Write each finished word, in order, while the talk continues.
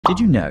Did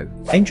you know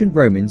ancient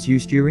Romans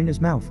used urine as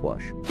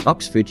mouthwash?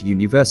 Oxford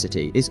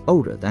University is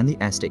older than the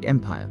Aztec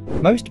Empire.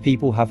 Most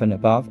people have an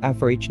above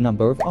average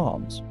number of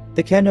arms.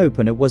 The can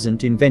opener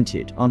wasn't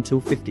invented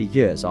until 50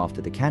 years after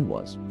the can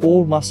was.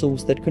 All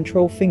muscles that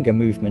control finger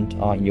movement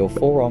are in your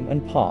forearm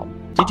and palm.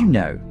 Did you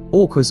know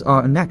orcas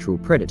are a natural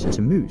predator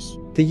to moose?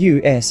 The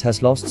US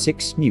has lost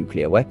 6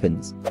 nuclear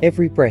weapons.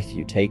 Every breath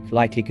you take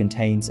likely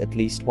contains at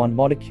least one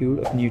molecule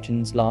of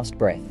Newton's last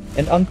breath.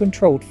 An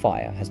uncontrolled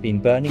fire has been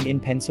burning in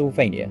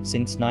Pennsylvania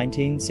since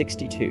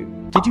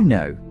 1962. Did you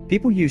know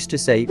people used to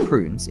say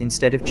prunes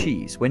instead of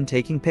cheese when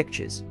taking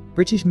pictures?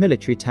 British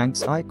military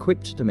tanks are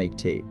equipped to make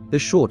tea. The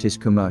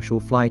shortest commercial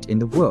flight in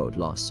the world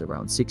lasts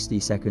around 60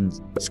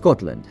 seconds.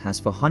 Scotland has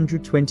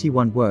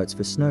 421 words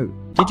for snow.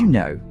 Did you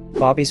know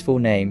Barbie's full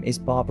name is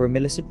Barbara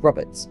Millicent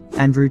Roberts?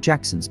 Andrew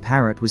Jackson's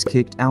parrot was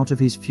kicked out of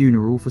his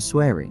funeral for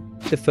swearing.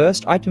 The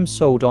first item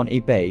sold on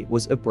eBay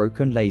was a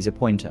broken laser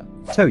pointer.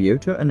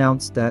 Toyota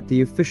announced that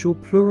the official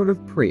plural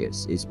of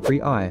Prius is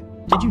Pri.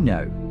 Did you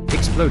know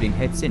exploding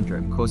head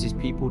syndrome causes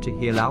people to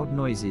hear loud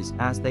noises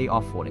as they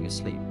are falling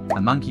asleep?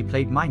 A monkey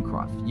played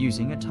Minecraft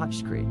using a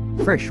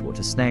touchscreen.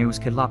 Freshwater snails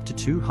kill up to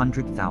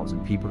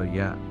 200,000 people a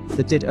year.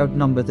 The dead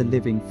outnumber the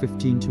living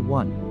 15 to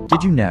 1.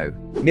 Did you know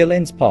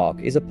Millends Park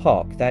is a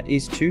park that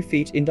is 2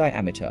 feet in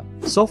diameter?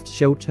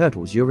 Soft-shelled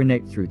turtles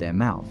urinate through their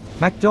mouth.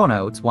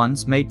 McDonald's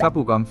once made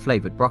bubblegum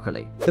flavored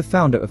broccoli. The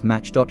founder of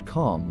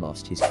Match.com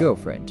lost his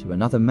girlfriend to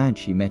another man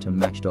she met on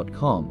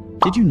Match.com.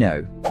 Did you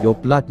know your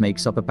blood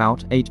makes up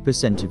about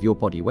 8% of your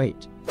body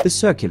weight? The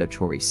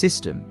circulatory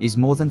system is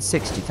more than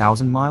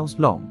 60,000 miles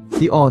long.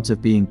 The odds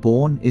of being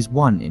born is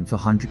 1 in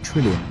 400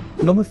 trillion.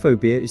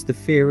 Nomophobia is the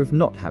fear of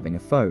not having a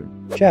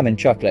phone. German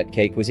chocolate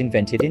cake was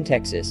invented in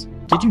Texas.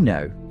 Did you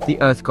know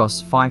the Earth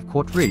costs $5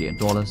 quadrillion?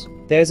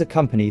 There's a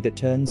company that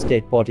turns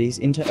dead bodies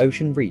into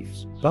ocean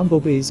reefs.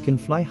 Bumblebees can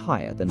fly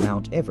higher than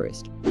Mount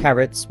Everest.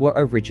 Carrots were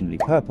originally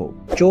purple.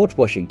 George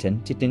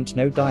Washington didn't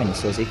know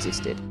dinosaurs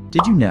existed.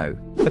 Did you know,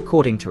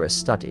 according to a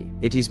study,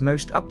 it is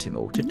most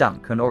optimal to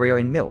dunk an Oreo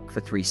in milk for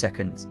 3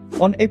 seconds?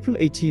 On April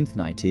 18,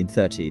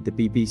 1930, the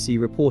BBC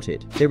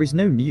reported there is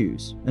no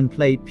news and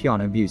played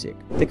piano music.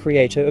 The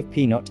creator of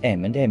peanut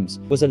M&Ms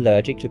was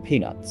allergic to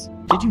peanuts.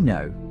 Did you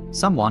know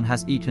someone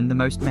has eaten the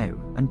most mayo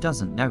and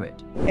doesn't know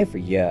it?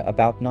 Every year,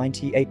 about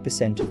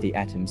 98% of the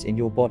atoms in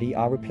your body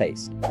are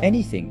replaced.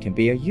 Anything can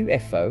be a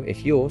UFO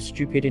if you're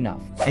stupid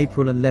enough.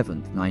 April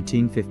 11,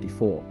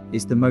 1954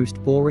 is the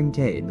most boring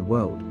day in the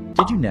world.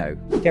 Did you know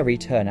Gary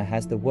Turner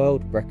has the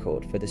world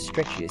record for the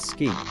stretchiest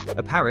ski?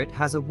 A parrot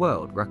has a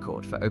world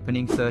record for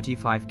opening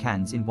 35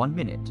 cans in 1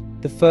 minute.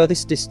 The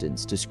furthest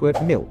distance to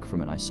squirt milk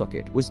from an eye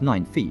socket was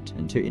 9 feet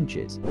and 2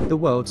 inches. The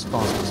world's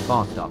fastest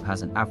bathtub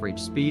has an average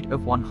speed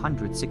of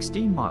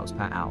 116 miles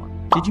per hour.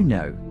 Did you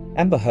know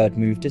Amber Heard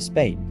moved to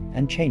Spain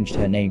and changed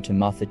her name to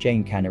Martha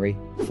Jane Cannery?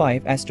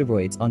 5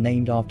 asteroids are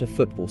named after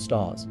football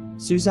stars.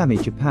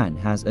 Suzami, Japan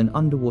has an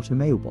underwater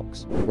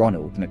mailbox.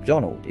 Ronald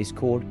McDonald is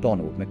called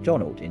Donald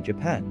McDonald in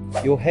Japan.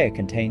 Your hair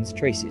contains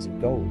traces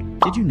of gold.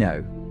 Did you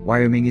know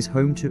Wyoming is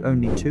home to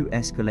only 2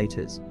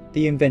 escalators?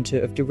 The inventor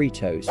of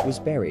Doritos was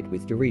buried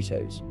with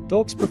Doritos.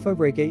 Dogs prefer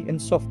reggae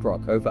and soft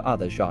rock over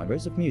other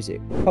genres of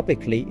music.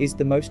 Publicly is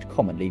the most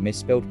commonly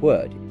misspelled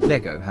word.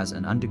 Lego has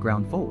an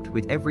underground vault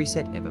with every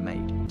set ever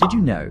made. Did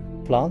you know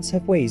plants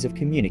have ways of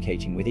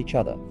communicating with each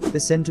other? The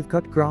scent of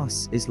cut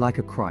grass is like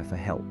a cry for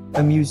help.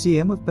 A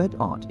museum of bird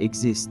art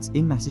exists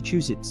in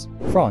Massachusetts.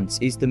 France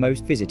is the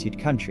most visited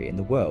country in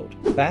the world.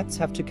 Bats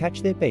have to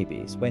catch their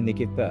babies when they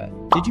give birth.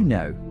 Did you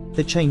know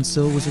the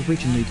chainsaw was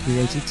originally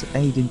created to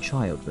aid in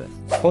childbirth?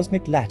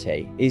 Cosmic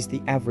latte is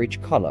the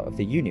average color of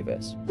the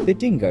universe. The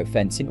dingo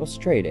fence in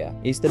Australia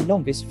is the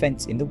longest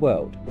fence in the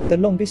world. The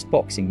longest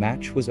boxing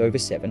match was over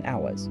 7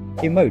 hours.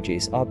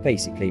 Emojis are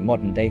basically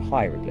modern-day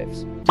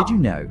hieroglyphs. Did you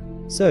know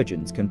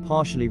surgeons can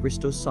partially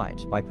restore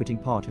sight by putting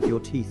part of your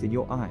teeth in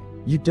your eye?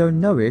 You don't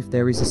know if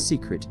there is a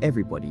secret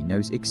everybody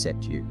knows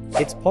except you.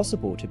 It's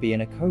possible to be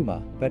in a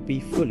coma but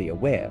be fully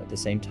aware at the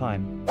same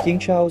time. King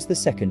Charles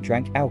II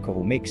drank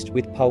alcohol mixed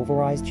with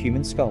pulverized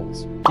human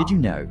skulls. Did you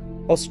know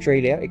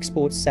Australia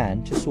exports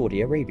sand to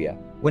Saudi Arabia?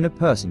 When a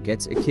person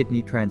gets a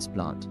kidney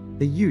transplant,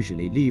 they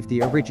usually leave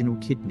the original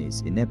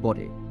kidneys in their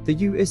body. The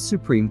US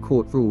Supreme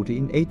Court ruled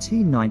in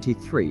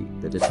 1893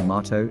 that a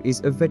tomato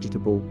is a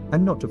vegetable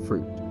and not a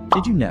fruit.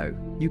 Did you know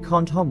you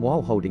can't hum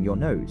while holding your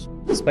nose?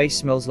 Space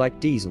smells like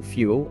diesel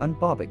fuel and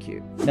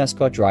barbecue.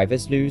 NASCAR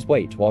drivers lose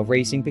weight while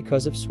racing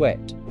because of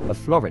sweat. A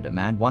Florida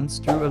man once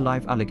threw a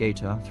live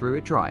alligator through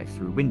a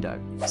drive-through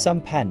window.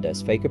 Some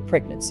pandas fake a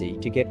pregnancy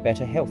to get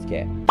better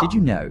healthcare. Did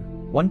you know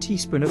 1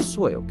 teaspoon of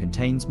soil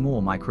contains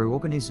more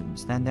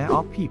microorganisms than there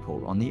are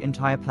people on the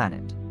entire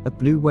planet? A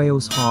blue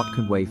whale's heart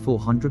can weigh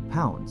 400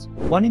 pounds.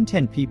 1 in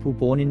 10 people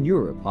born in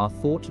Europe are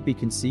thought to be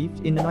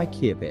conceived in an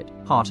IKEA bed.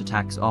 Heart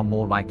attacks are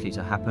more likely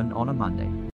to happen on a Monday.